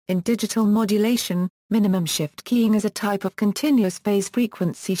In digital modulation, minimum shift keying is a type of continuous phase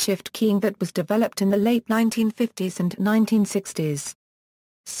frequency shift keying that was developed in the late 1950s and 1960s.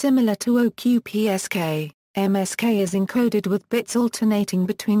 Similar to OQPSK, MSK is encoded with bits alternating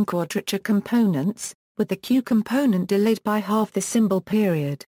between quadrature components, with the Q component delayed by half the symbol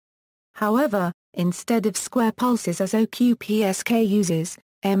period. However, instead of square pulses as OQPSK uses,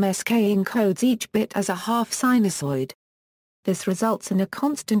 MSK encodes each bit as a half sinusoid. This results in a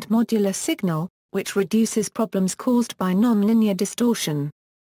constant-modulus signal, which reduces problems caused by nonlinear distortion.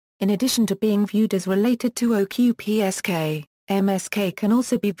 In addition to being viewed as related to OQPSK, MSK can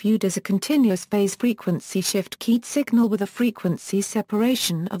also be viewed as a continuous phase frequency shift keyed signal with a frequency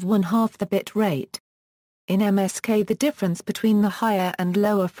separation of 1/2 the bit rate. In MSK, the difference between the higher and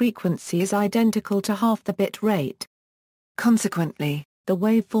lower frequency is identical to half the bit rate. Consequently, the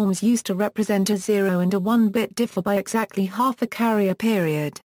waveforms used to represent a 0 and a 1 bit differ by exactly half the carrier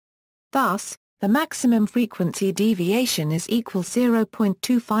period. Thus, the maximum frequency deviation is equal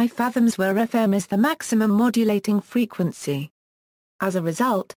 0.25 fathoms, where FM is the maximum modulating frequency. As a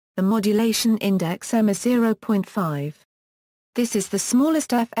result, the modulation index M is 0.5. This is the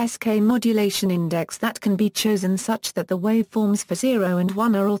smallest FSK modulation index that can be chosen such that the waveforms for 0 and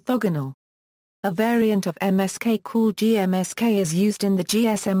 1 are orthogonal. A variant of MSK called GMSK is used in the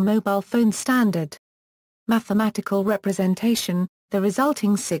GSM mobile phone standard. Mathematical representation: the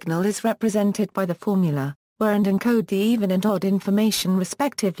resulting signal is represented by the formula, where and encode the even and odd information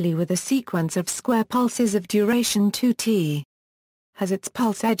respectively with a sequence of square pulses of duration 2t. Has its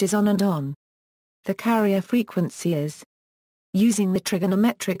pulse edges on and on. The carrier frequency is. Using the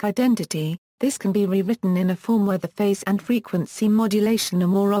trigonometric identity, this can be rewritten in a form where the phase and frequency modulation are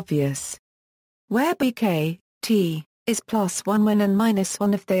more obvious. Where bk, t, is +1 when and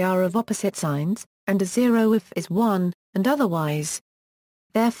 -1 if they are of opposite signs, and a 0 if is 1, and otherwise.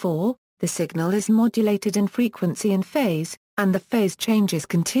 Therefore, the signal is modulated in frequency and phase, and the phase changes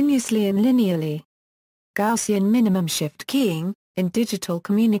continuously and linearly. Gaussian minimum shift keying: in digital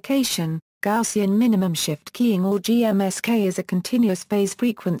communication, Gaussian minimum shift keying or GMSK is a continuous phase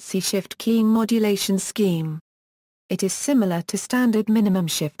frequency shift keying modulation scheme. It is similar to standard minimum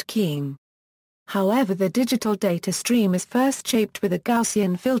shift keying. However, the digital data stream is first shaped with a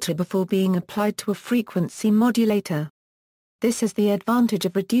Gaussian filter before being applied to a frequency modulator. This has the advantage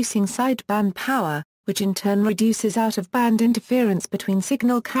of reducing sideband power, which in turn reduces out-of-band interference between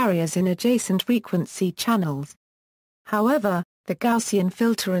signal carriers in adjacent frequency channels. However, the Gaussian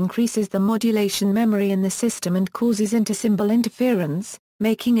filter increases the modulation memory in the system and causes intersymbol interference,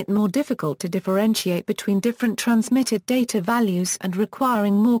 making it more difficult to differentiate between different transmitted data values and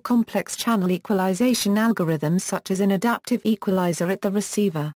requiring more complex channel equalization algorithms such as an adaptive equalizer at the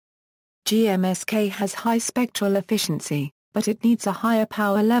receiver. GMSK has high spectral efficiency, but it needs a higher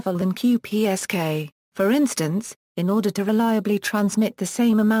power level than QPSK, for instance, in order to reliably transmit the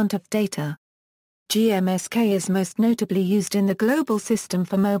same amount of data. GMSK is most notably used in the global system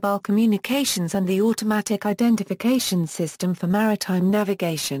for mobile communications and the automatic identification system for maritime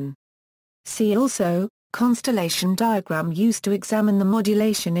navigation. See also, constellation diagram used to examine the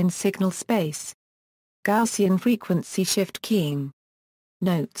modulation in signal space. Gaussian frequency shift keying.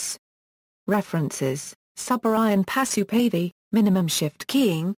 Notes. References: Subbarayan Pasupavi, Minimum Shift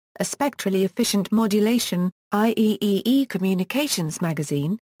Keying, A Spectrally Efficient Modulation, IEEE Communications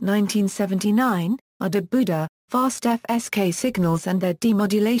Magazine, 1979, Ada Buddha, Fast FSK Signals and Their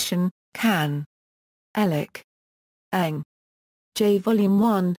Demodulation, Can. Ellick. Eng. J. Volume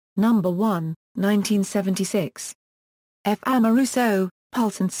 1, Number 1, 1976. F. Amoruso,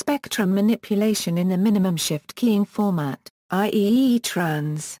 Pulse and Spectrum Manipulation in the Minimum Shift Keying Format, IEEE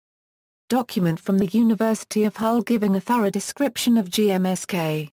Trans. Document from the University of Hull giving a thorough description of GMSK.